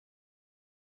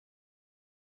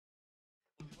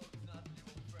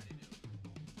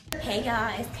Hey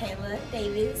y'all, it's Kayla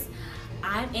Davis.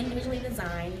 I'm individually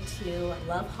designed to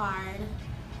love hard,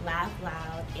 laugh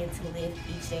loud, and to live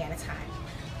each day at a time.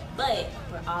 But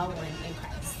we're all one in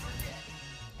Christ.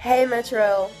 Hey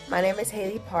Metro, my name is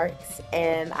Haley Parks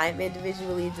and I'm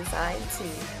individually designed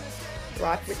to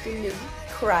rock with the new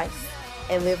Christ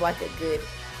and live like a good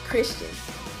Christian.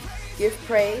 Give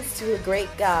praise to a great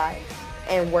God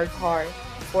and work hard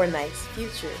for a nice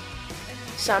future.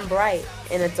 Shine bright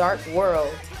in a dark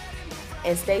world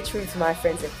and stay true to my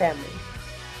friends and family.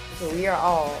 For we are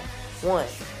all one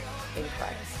in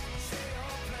Christ.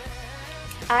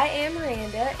 I am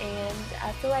Miranda, and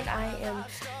I feel like I am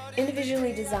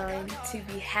individually designed to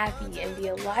be happy and be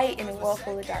a light in a world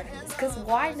full of darkness. Because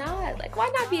why not? Like, why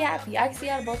not be happy? I can see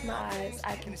out of both my eyes.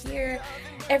 I can hear.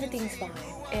 Everything's fine.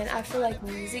 And I feel like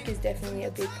music is definitely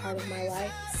a big part of my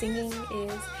life. Singing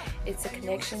it's a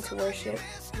connection to worship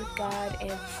with God,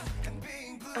 and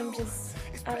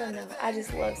I don't know, I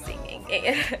just love singing.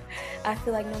 And I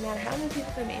feel like no matter how many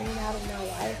people come in and out of my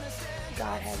life,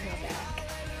 God has my back.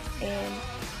 And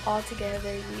all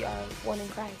together, we are one in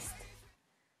Christ.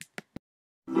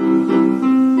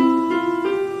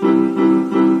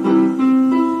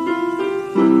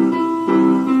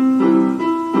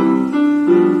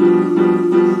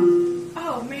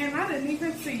 Oh man, I didn't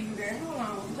even see you there. Hold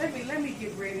on, let me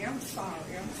get ready. I'm sorry.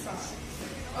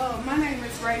 My name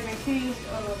is Raven King.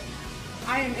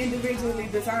 I am individually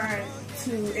designed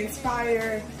to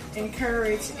inspire,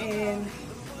 encourage, and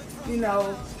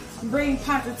bring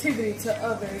positivity to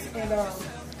others. And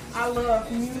I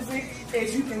love music,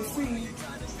 as you can see.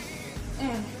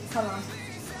 Hold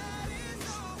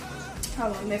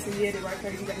on, that's a Yeti right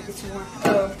there. You gotta get you one.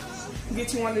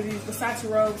 Get you one of these Versace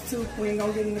robes too. We ain't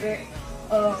gonna get into that.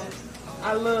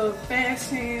 I love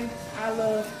fashion. I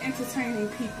love entertaining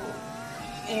people.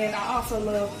 And I also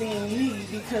love being me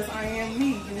because I am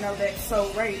me. That's so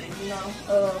Raven,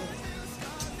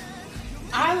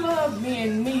 I love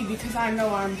being me because I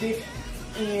know I'm different.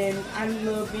 And I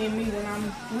love being me when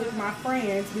I'm with my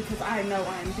friends because I know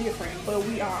I'm different. But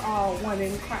we are all one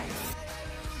in Christ.